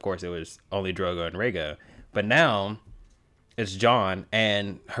that, of course, it was only Drogo and Rhaego. But now it's Jon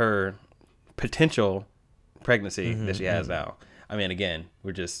and her potential pregnancy that she has now. I mean, again,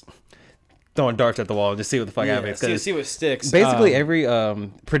 we're just throwing darts at the wall and just see what the fuck happens. 'Cause see what sticks. basically every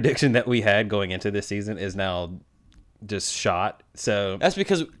prediction that we had going into this season is now just shot. So That's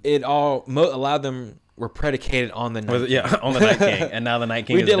because it all a lot of them were predicated on the Night King. on the Night King, and now the Night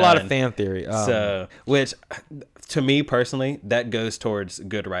King. We is did a lot of done. fan theory. So, which to me personally, that goes towards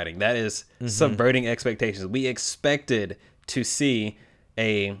good writing. That is subverting expectations. We expected to see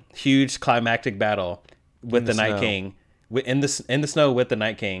a huge climactic battle with the Night snow. King, in the snow with the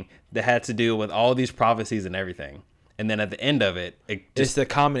Night King, that had to do with all these prophecies and everything. And then at the end of it, it's just the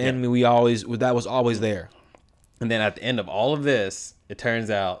common enemy that was always there. and then at the end of all of this, it turns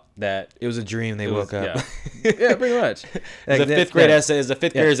out that It was a dream. They woke up. yeah, pretty much. It's a fifth grade essay. It's a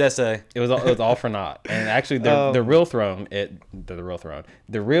fifth grader's essay. It was all for naught. And actually, the real throne,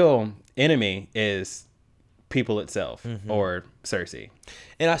 the real enemy is people itself, or Cersei.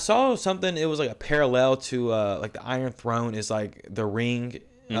 And I saw something. It was like a parallel to like the Iron Throne is like the ring.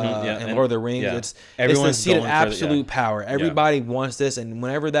 And Lord of the Rings, yeah. it's Everyone's the seat of going for the- absolute power. Everybody wants this, and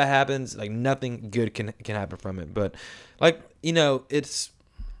whenever that happens, like nothing good can happen from it. But like it's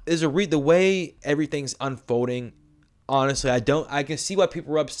the way everything's unfolding. Honestly, I can see why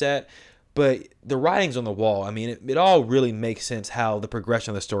people are upset, but the writing's on the wall. I mean, it all really makes sense how the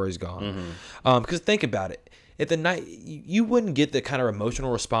progression of the story's gone. Because think about it. if the night you wouldn't get the kind of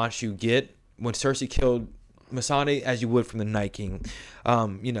emotional response you get when Cersei killed Missandei as you would from the Night King.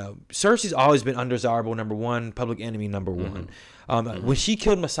 Cersei's always been undesirable number one, public enemy number one. When she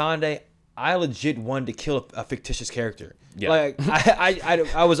killed Missandei, I legit wanted to kill a fictitious character. Yeah. Like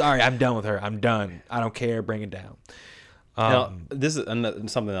I was all right. I'm done with her. I'm done. I don't care. Bring it down. Now, this is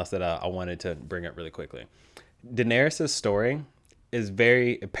something else that I wanted to bring up really quickly. Daenerys' story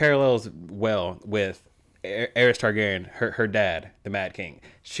it parallels well with Aerys Targaryen, her dad, the Mad King.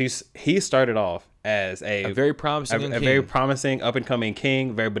 He started off as a very promising, very promising up and coming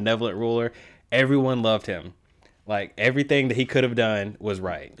king, very benevolent ruler. Everyone loved him. Like everything that he could have done was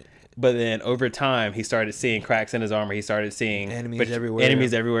right. But then over time, he started seeing cracks in his armor. He started seeing enemies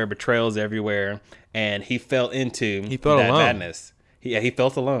everywhere, betrayals everywhere, and he fell into that alone. Madness. He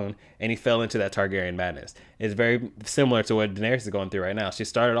felt alone, and he fell into that Targaryen madness. It's very similar to what Daenerys is going through right now. She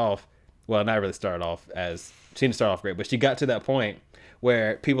started off, well, not really started off she didn't start off great, but she got to that point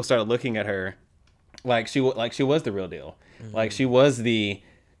where people started looking at her like she was the real deal, like she was the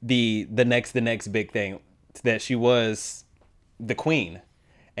next big thing, that she was the queen.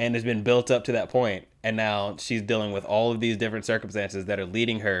 And has been built up to that point, and now she's dealing with all of these different circumstances that are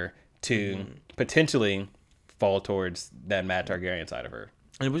leading her to potentially fall towards that Mad Targaryen side of her.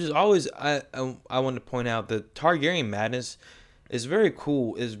 And which is always I want to point out that Targaryen madness is very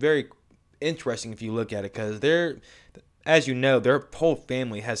cool, is very interesting if you look at it, because as you know, their whole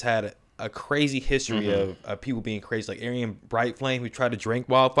family has had a crazy history of people being crazy, like Aerion Brightflame, who tried to drink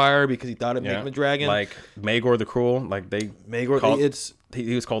wildfire because he thought it made him a dragon. Like Maegor the Cruel,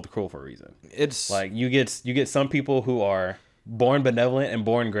 he was called the Cruel for a reason. It's like you get some people who are born benevolent and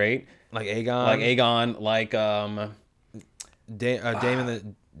born great, like Aegon,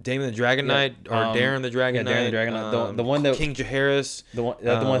 Daemon the Dragon Knight, or Daeron the Dragon Knight. Daeron the Dragon Knight. The one that King Jaehaerys, the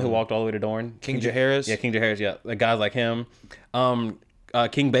one who walked all the way to Dorne. King Jaehaerys. Yeah, King Jaehaerys. Yeah, like guys like him.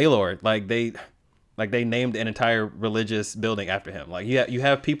 King Baelor, like they named an entire religious building after him. Like you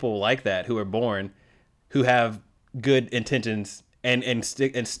have people like that who are born, who have good intentions and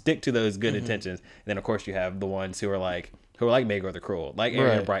stick to those good intentions. And then of course you have the ones who are like Maegor the Cruel, like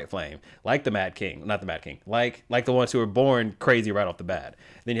Aerion Brightflame, like the Mad King, not the Mad King, like the ones who were born crazy right off the bat.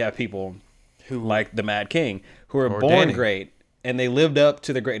 Then you have people who like the Mad King, who are born Dany. great, and they lived up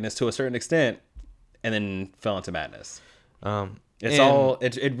to the greatness to a certain extent, and then fell into madness.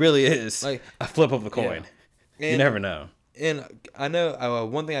 It really is like a flip of the coin. You never know. And I know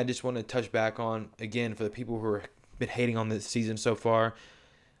one thing I just want to touch back on again for the people who have been hating on this season so far.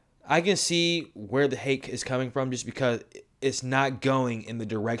 I can see where the hate is coming from, just because it's not going in the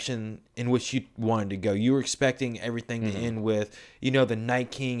direction in which you wanted to go. You were expecting everything to end with, the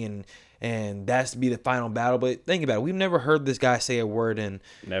Night King and that's to be the final battle. But think about it. We've never heard this guy say a word. And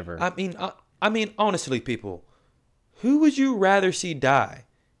never. I mean, honestly, people, who would you rather see die?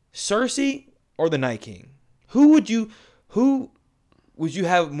 Cersei or the Night King? Who would you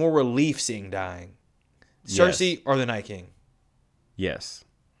have more relief seeing dying? Cersei or the Night King? Yes.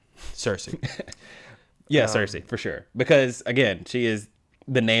 Cersei. Yeah, Cersei, for sure. Because, again, she is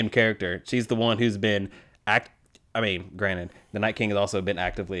the named character. She's the one who's been granted, the Night King has also been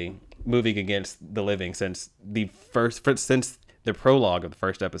actively moving against the living since the prologue of the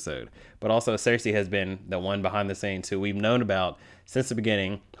first episode. But also Cersei has been the one behind the scenes who we've known about since the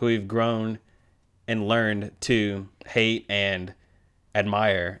beginning, who we've grown and learned to hate and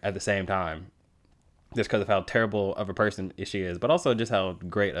admire at the same time, just because of how terrible of a person she is, but also just how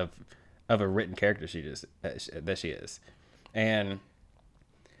great of a written character she is. And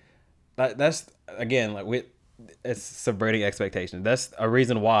that's, again, like it's subverting expectations. That's a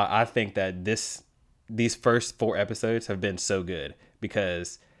reason why I think that these first 4 episodes have been so good,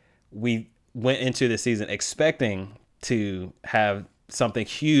 because we went into the season expecting to have something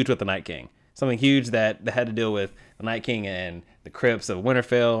huge with the Night King, something huge that had to deal with the Night King and the crypts of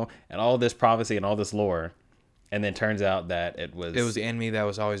Winterfell and all this prophecy and all this lore. And then turns out that it was the enemy that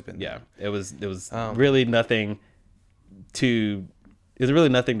was always been there. Yeah, it was really nothing to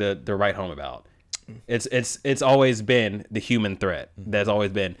write home about. It's always been the human threat that's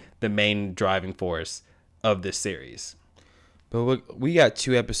always been the main driving force of this series. But we got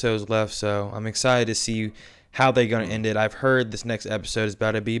 2 episodes left, so I'm excited to see how they're going to end it. I've heard this next episode is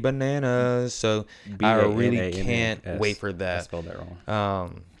about to be bananas, so I really can't wait for that. I spelled that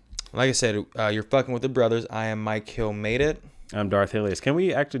wrong. Like I said, you're fucking with the brothers. I am Mike Hill Made It. I'm Darth Hilius. Can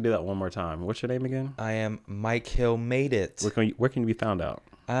we actually do that one more time? What's your name again? I am Mike Hill Made It. Where can you be found out?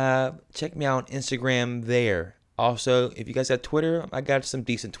 Check me out on Instagram there. Also, if you guys have Twitter, I got some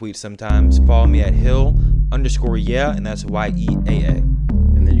decent tweets sometimes. Follow me at Hill_yeah, and that's YEAA.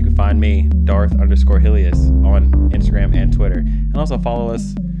 And then you can can find me, Darth_Hilius, on Instagram and Twitter. And also follow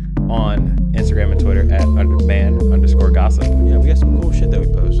us on Instagram and Twitter at man_gossip. Yeah, we got some cool shit that we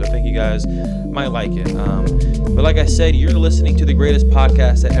post. I think you guys might like it. But like I said, you're listening to the greatest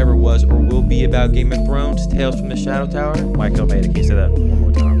podcast that ever was or will be about Game of Thrones, Tales from the Shadow Tower. Michael made it. Can you say that one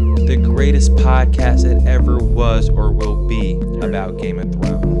more time? The greatest podcast that ever was or will be about Game of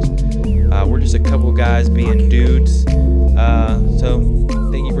Thrones. We're just a couple guys being dudes. So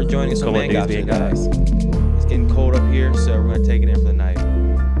thank you for joining us on Man Gossip today. It's getting cold up here, so we're going to take it in for